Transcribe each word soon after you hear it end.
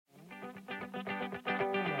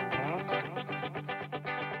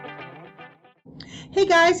Hey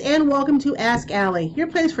guys, and welcome to Ask Allie, your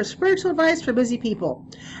place for spiritual advice for busy people.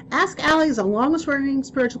 Ask Allie is the longest running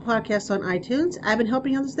spiritual podcast on iTunes. I've been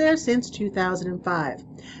helping others there since 2005.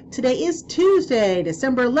 Today is Tuesday,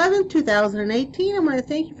 December 11th, 2018. I want to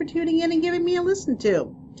thank you for tuning in and giving me a listen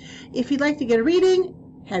to. If you'd like to get a reading,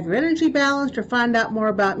 have your energy balanced, or find out more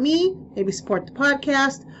about me, maybe support the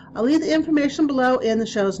podcast, I'll leave the information below in the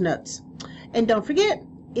show's notes. And don't forget,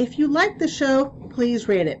 if you like the show, please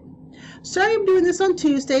rate it. Sorry I'm doing this on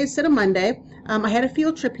Tuesday instead of Monday. I had a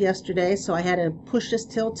field trip yesterday, so I had to push this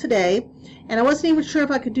till today. And I wasn't even sure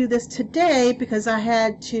if I could do this today because I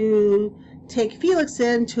had to take Felix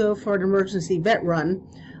in for an emergency vet run.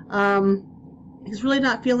 He's really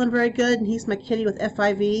not feeling very good, and he's my kitty with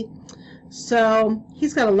FIV. So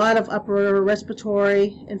he's got a lot of upper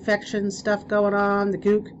respiratory infection stuff going on, the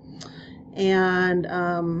gook, and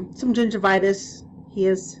some gingivitis. He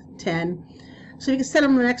is 10. So you can send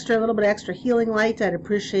him a little bit extra healing light. I'd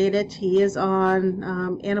appreciate it. He is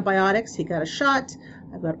on antibiotics. He got a shot.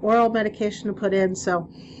 I've got oral medication to put in. So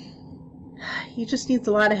he just needs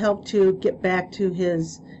a lot of help to get back to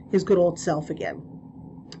his good old self again.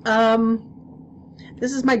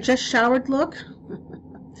 This is my just showered look.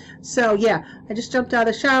 So yeah, I just jumped out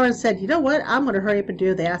of the shower and said, you know what? I'm going to hurry up and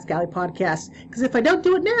do the Ask Allie podcast. Because if I don't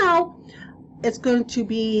do it now, it's going to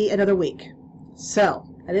be another week. So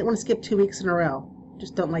I didn't want to skip 2 weeks in a row.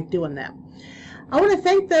 Just don't like doing that. I want to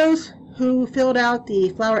thank those who filled out the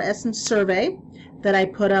flower essence survey that I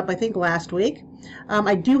put up, I think, last week.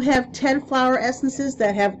 I do have 10 flower essences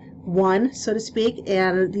that have won, so to speak,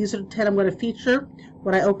 and these are the 10 I'm going to feature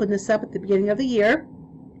when I open this up at the beginning of the year.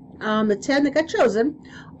 The 10 that got chosen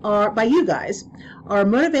are by you guys are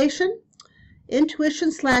motivation,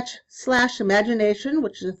 intuition slash imagination,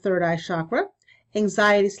 which is the third eye chakra,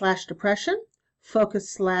 anxiety slash depression,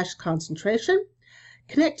 focus slash concentration,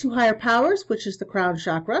 connect to higher powers, which is the crown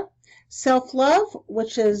chakra, self-love,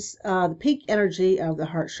 which is the peak energy of the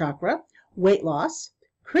heart chakra, weight loss,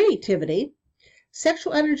 creativity,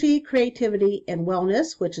 sexual energy, creativity, and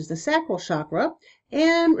wellness, which is the sacral chakra,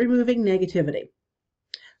 and removing negativity.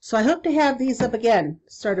 So I hope to have these up again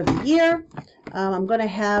start of the year. I'm going to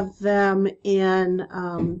have them in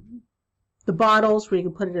the bottles where you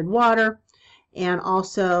can put it in water, and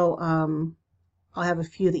also I'll have a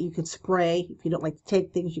few that you can spray. If you don't like to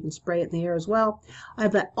take things, you can spray it in the air as well. I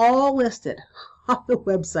have that all listed on the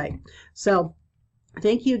website. So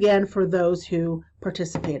thank you again for those who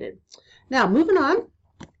participated. Now, moving on.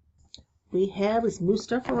 Let's move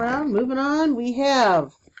stuff around. Moving on, we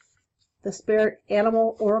have the Spirit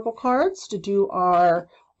Animal Oracle cards to do our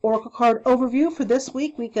Oracle card overview for this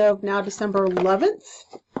week of now December 11th.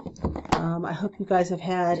 I hope you guys have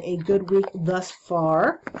had a good week thus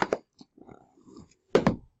far.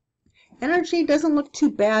 Energy doesn't look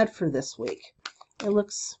too bad for this week. It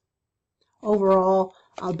looks overall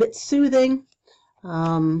a bit soothing.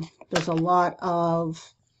 There's a lot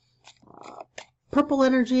of purple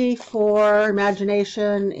energy for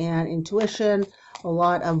imagination and intuition, a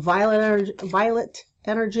lot of violet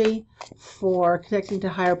energy for connecting to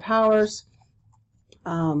higher powers.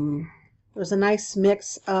 There's a nice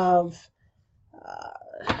mix of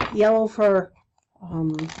yellow for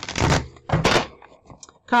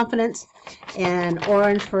confidence and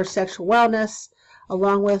orange for sexual wellness,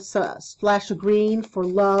 along with a splash of green for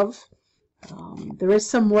love. There is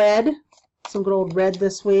some red, some good old red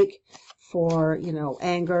this week for,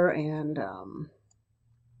 anger and I'm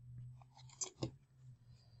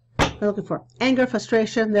looking for anger,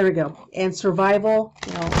 frustration, there we go, and survival,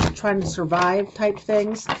 trying to survive type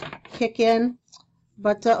things kick in.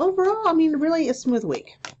 But overall, really a smooth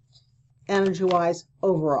week, energy-wise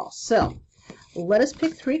overall. So let us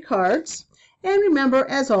pick 3 cards. And remember,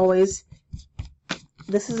 as always,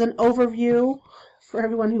 this is an overview for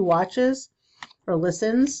everyone who watches or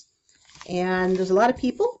listens. And there's a lot of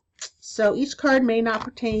people, so each card may not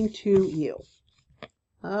pertain to you.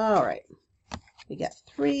 All right. We got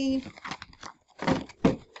 3.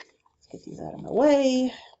 Let's get these out of my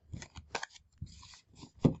way.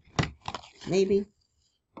 Maybe.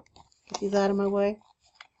 Get these out of my way.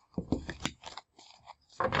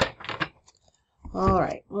 All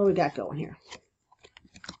right, what do we got going here?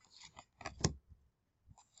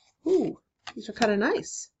 Ooh, these are kind of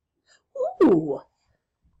nice. Ooh,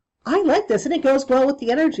 I like this, and it goes well with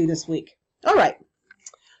the energy this week. All right,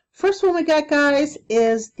 first one we got, guys,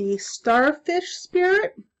 is the Starfish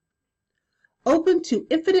Spirit, open to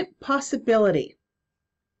infinite possibility.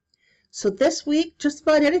 So this week, just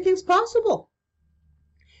about anything's possible.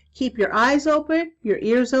 Keep your eyes open, your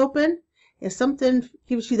ears open. If something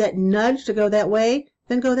gives you that nudge to go that way,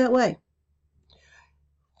 then go that way.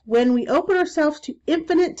 When we open ourselves to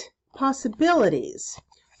infinite possibilities,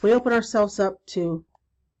 we open ourselves up to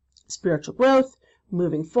spiritual growth,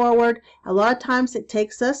 moving forward. A lot of times it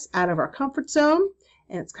takes us out of our comfort zone,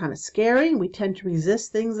 and it's kind of scary. We tend to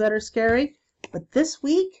resist things that are scary. But this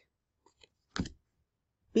week,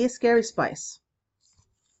 be a scary spice.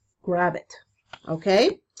 Grab it.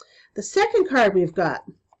 Okay? The second card we've got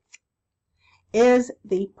is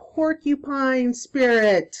the Porcupine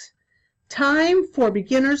Spirit. Time for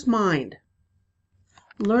beginner's mind.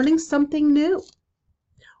 Learning something new.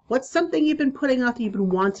 What's something you've been putting off that you've been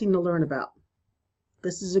wanting to learn about?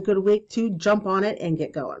 This is a good week to jump on it and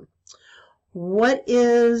get going.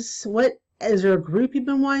 Is there a group you've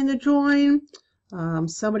been wanting to join?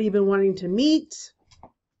 Somebody you've been wanting to meet?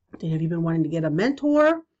 Have you been wanting to get a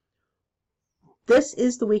mentor? This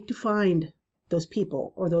is the week to find those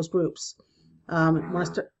people or those groups.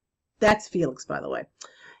 That's Felix, by the way.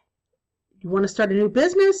 You want to start a new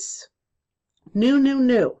business?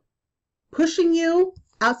 New. Pushing you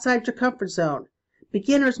outside your comfort zone.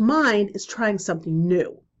 Beginner's mind is trying something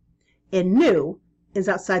new. And new is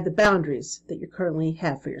outside the boundaries that you currently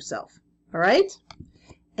have for yourself. All right?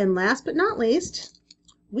 And last but not least,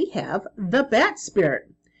 we have the Bat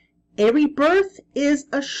Spirit. A rebirth is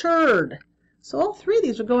assured. So all three of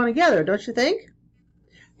these are going together, don't you think?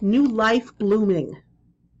 New life blooming.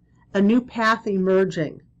 A new path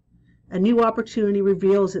emerging. A new opportunity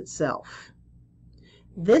reveals itself.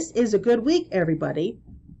 This is a good week, everybody,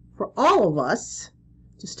 for all of us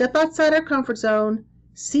to step outside our comfort zone,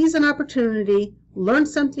 seize an opportunity, learn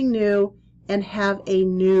something new, and have a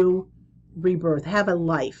new rebirth. Have a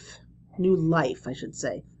life. New life, I should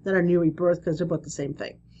say. Not a new rebirth, because they're both the same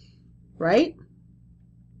thing. Right?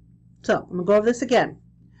 So, I'm going to go over this again.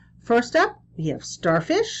 First up, we have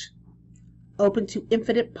Starfish, open to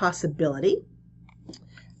infinite possibility.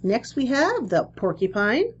 Next, we have the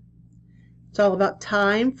Porcupine. It's all about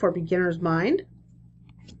time for beginner's mind.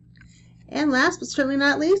 And last but certainly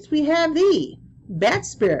not least, we have the Bat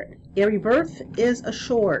Spirit. A rebirth is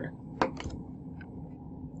assured.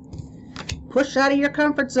 Push out of your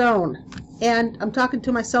comfort zone. And I'm talking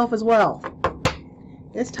to myself as well.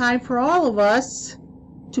 It's time for all of us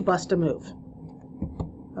to bust a move.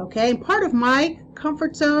 Okay, and part of my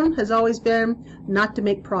comfort zone has always been not to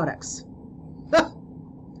make products.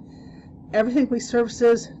 Everything we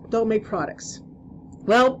services don't make products.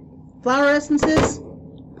 Well, flower essences,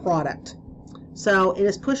 product. So it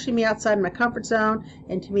is pushing me outside my comfort zone,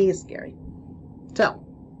 and to me it's scary. So,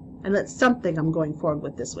 and that's something I'm going forward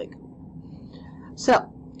with this week.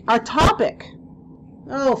 So, our topic,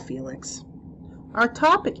 oh Felix, our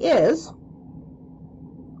topic is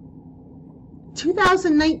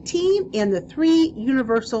 2019 and the 3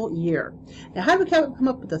 universal year. Now, how do we come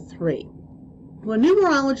up with the 3? Well, in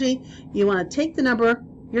numerology, you want to take the number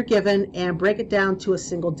you're given and break it down to a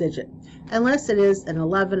single digit. Unless it is an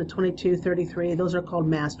 11, a 22, 33, those are called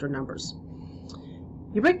master numbers.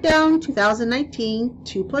 You break down 2019,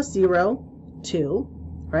 2 plus 0, 2,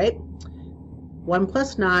 right? 1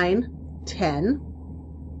 plus 9, 10.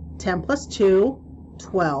 10 plus 2,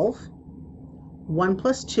 12. 1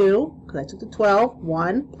 plus 2, because I took the 12,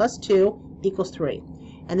 1 plus 2 equals 3.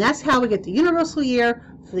 And that's how we get the universal year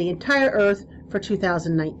for the entire Earth for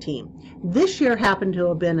 2019. This year happened to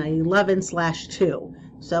have been an 11/2.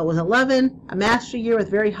 So it was 11, a master year with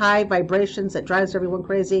very high vibrations that drives everyone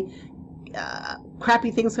crazy.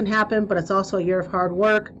 Crappy things can happen, but it's also a year of hard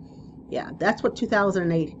work. Yeah, that's what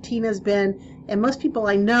 2018 has been. And most people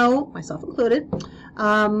I know, myself included,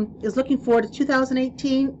 is looking forward to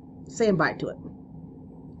 2018, saying bye to it.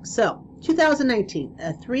 So, 2019,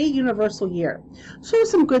 a 3 universal year. So here's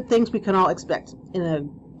some good things we can all expect in a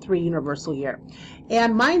 3 universal year.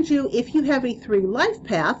 And mind you, if you have a 3 life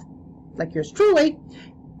path, like yours truly,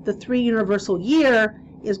 the 3 universal year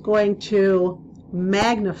is going to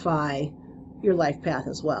magnify your life path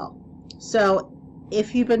as well. So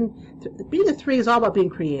if you've being a 3 is all about being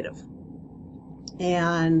creative.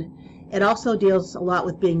 And it also deals a lot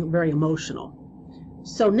with being very emotional.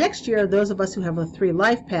 So next year, those of us who have a 3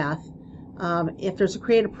 life path, if there's a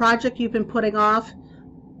creative project you've been putting off,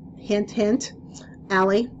 hint, hint,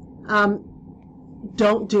 Allie,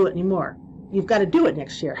 don't do it anymore. You've got to do it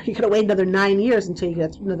next year. You've got to wait another 9 years until you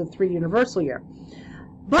get another 3 universal year.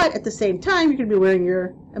 But at the same time, you're going to be wearing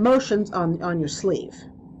your emotions on your sleeve.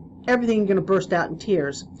 Everything you're going to burst out in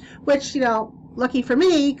tears, which, you know, lucky for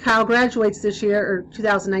me, Kyle graduates this year, or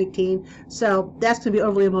 2019, so that's going to be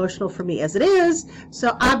overly emotional for me as it is,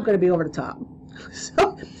 so I'm going to be over the top.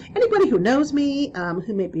 So anybody who knows me,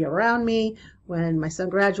 who may be around me when my son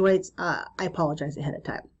graduates, I apologize ahead of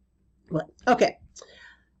time. But, okay,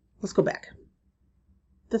 let's go back.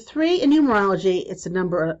 The 3 in numerology, it's a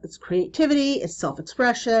number, it's creativity, it's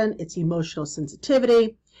self-expression, it's emotional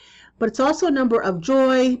sensitivity, but it's also a number of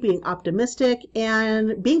joy, being optimistic,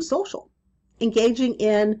 and being social, engaging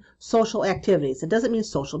in social activities. It doesn't mean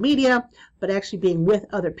social media, but actually being with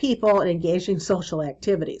other people and engaging in social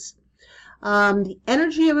activities. The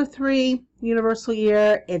energy of a 3 universal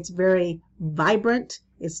year, it's very vibrant,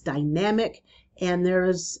 it's dynamic, and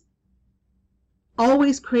there's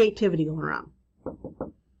always creativity going around.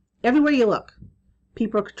 Everywhere you look,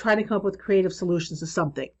 people are trying to come up with creative solutions to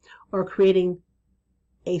something, or creating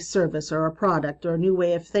a service or a product or a new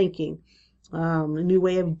way of thinking, a new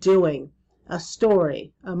way of doing, a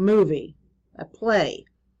story, a movie, a play,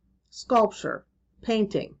 sculpture,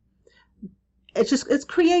 painting. It's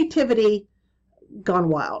creativity gone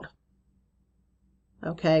wild.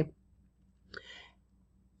 Okay.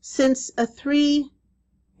 Since a 3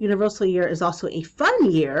 universal year is also a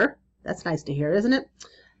fun year, that's nice to hear, isn't it?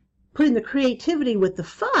 Putting the creativity with the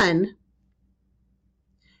fun,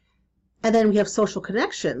 and then we have social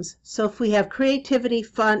connections. So if we have creativity,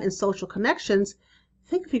 fun, and social connections,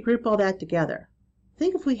 think if we group all that together.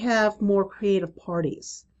 Think if we have more creative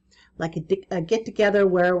parties, like a get-together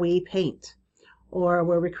where we paint, or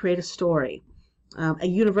where we create a story,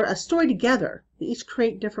 a story together. We each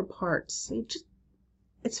create different parts.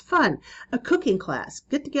 It's fun. A cooking class.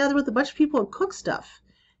 Get together with a bunch of people and cook stuff.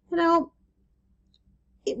 You know,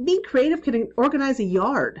 being creative can organize a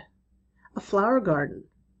yard, a flower garden,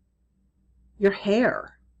 your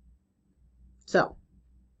hair. So,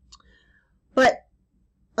 but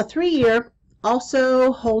a 3 year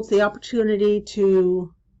also holds the opportunity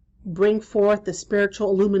to bring forth the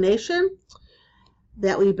spiritual illumination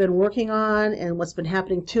that we've been working on and what's been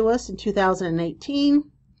happening to us in 2018.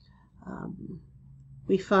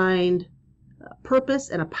 We find purpose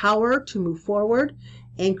and a power to move forward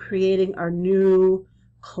and creating our new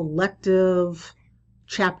collective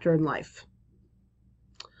chapter in life.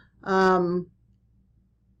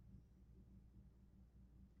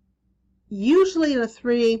 Usually in a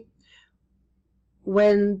 3,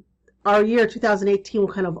 when our year 2018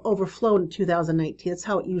 will kind of overflow into 2019, that's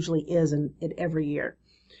how it usually is in every year.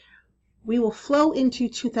 We will flow into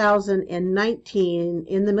 2019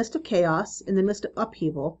 in the midst of chaos, in the midst of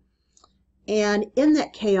upheaval, and in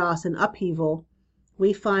that chaos and upheaval,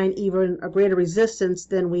 we find even a greater resistance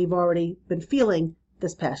than we've already been feeling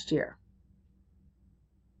this past year.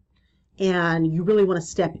 And you really want to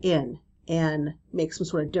step in and make some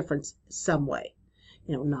sort of difference some way.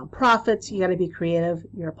 You know, nonprofits, you got to be creative.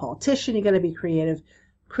 You're a politician, you got to be creative.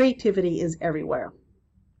 Creativity is everywhere.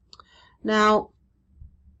 Now,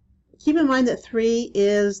 keep in mind that 3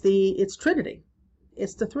 is it's Trinity.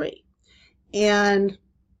 It's the 3. And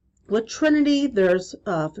with Trinity, there's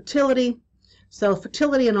fertility. So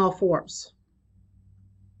fertility in all forms.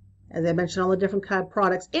 As I mentioned, all the different kind of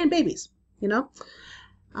products and babies, new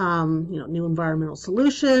environmental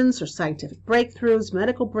solutions or scientific breakthroughs,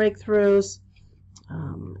 medical breakthroughs,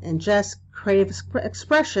 and just creative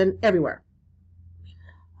expression everywhere.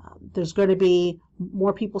 There's going to be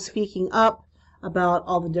more people speaking up about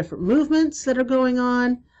all the different movements that are going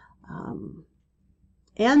on,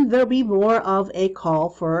 and there'll be more of a call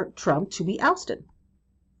for Trump to be ousted.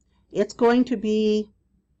 It's going to be,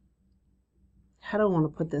 how do I want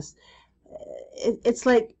to put this? It's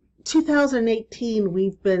like 2018,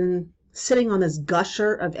 we've been sitting on this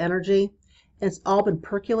gusher of energy, and it's all been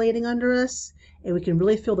percolating under us, and we can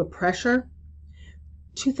really feel the pressure.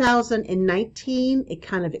 2019, it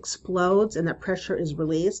kind of explodes, and that pressure is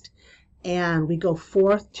released, and we go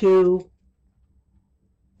forth to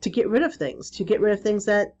get rid of things,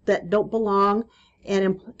 that don't belong,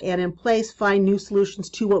 and in place find new solutions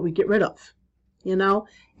to what we get rid of.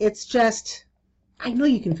 It's just, I know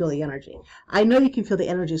you can feel the energy. I know you can feel the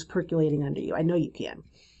energy is percolating under you. I know you can.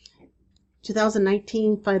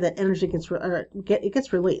 2019, find that energy gets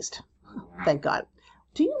released. Thank God.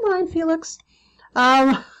 Do you mind, Felix?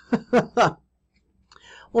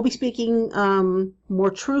 We'll be speaking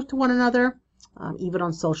more truth to one another, even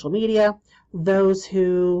on social media. Those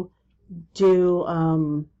who do,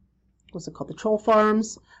 what's it called, the troll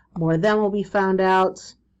farms, more of them will be found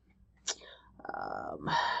out.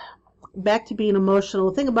 Back to being emotional.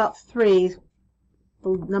 The thing about 3,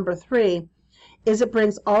 the number 3, is it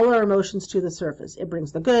brings all our emotions to the surface. It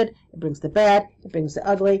brings the good, it brings the bad, it brings the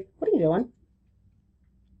ugly. What are you doing?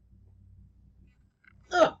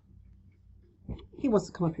 Ugh. He wants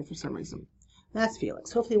to come up here for some reason. That's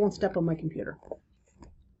Felix. Hopefully he won't step on my computer.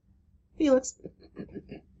 Felix,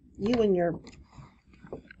 you and your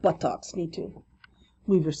buttocks need to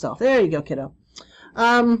move yourself. There you go, kiddo.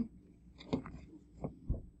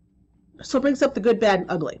 So it brings up the good, bad,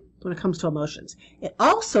 and ugly when it comes to emotions. It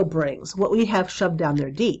also brings what we have shoved down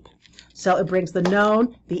there deep. So it brings the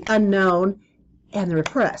known, the unknown, and the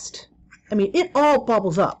repressed. I mean, it all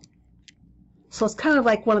bubbles up. So it's kind of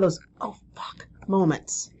like one of those, oh, fuck,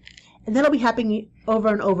 moments. And that'll be happening over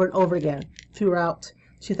and over and over again throughout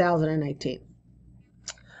 2019.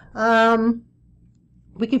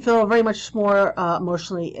 We can feel very much more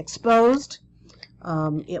emotionally exposed.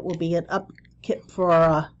 It will be an upkick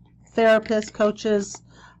for therapists, coaches,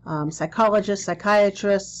 psychologists,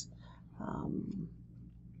 psychiatrists,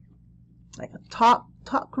 like talk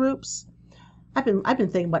groups. I've been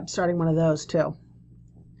thinking about starting one of those too.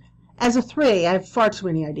 As a 3, I have far too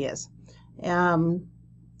many ideas.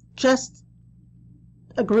 Just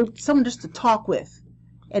a group, someone just to talk with,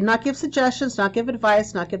 and not give suggestions, not give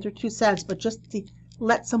advice, not give their 2 cents, but just to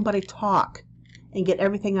let somebody talk and get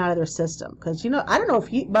everything out of their system. Because, you know, I don't know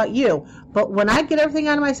about you, but when I get everything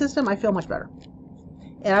out of my system, I feel much better.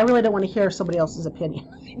 And I really don't want to hear somebody else's opinion.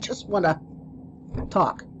 I just want to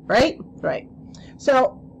talk, right? Right.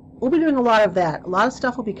 So we'll be doing a lot of that. A lot of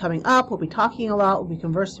stuff will be coming up. We'll be talking a lot. We'll be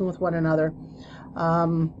conversing with one another.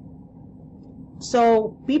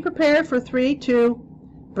 So be prepared for 3 to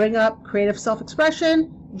bring up creative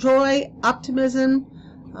self-expression, joy, optimism,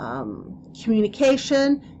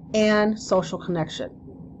 communication, and social connection.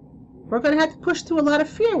 We're going to have to push through a lot of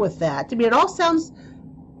fear with that. I mean, it all sounds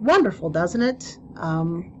wonderful, doesn't it?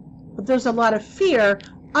 But there's a lot of fear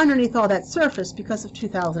underneath all that surface because of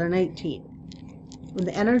 2018. When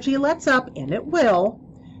the energy lets up, and it will,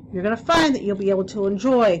 you're going to find that you'll be able to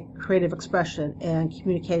enjoy creative expression and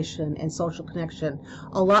communication and social connection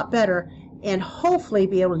a lot better, and hopefully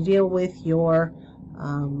be able to deal with your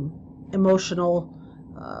emotional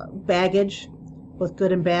baggage, both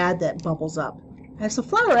good and bad, that bubbles up. I have some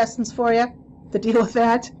flower essence for you to deal with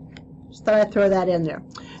that. Just thought I'd throw that in there.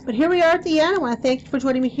 But here we are at the end. I want to thank you for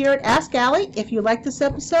joining me here at Ask Allie. If you like this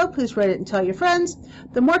episode, please rate it and tell your friends.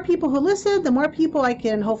 The more people who listen, the more people I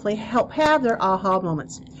can hopefully help have their aha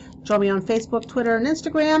moments. Join me on Facebook, Twitter, and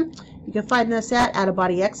Instagram. You can find us at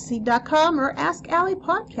outofbodyecstasy.com or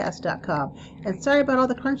AskAlliePodcast.com. And sorry about all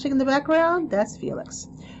the crunching in the background. That's Felix.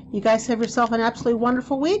 You guys have yourself an absolutely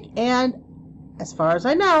wonderful week. And as far as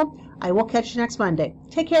I know, I will catch you next Monday.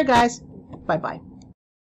 Take care, guys. Bye-bye.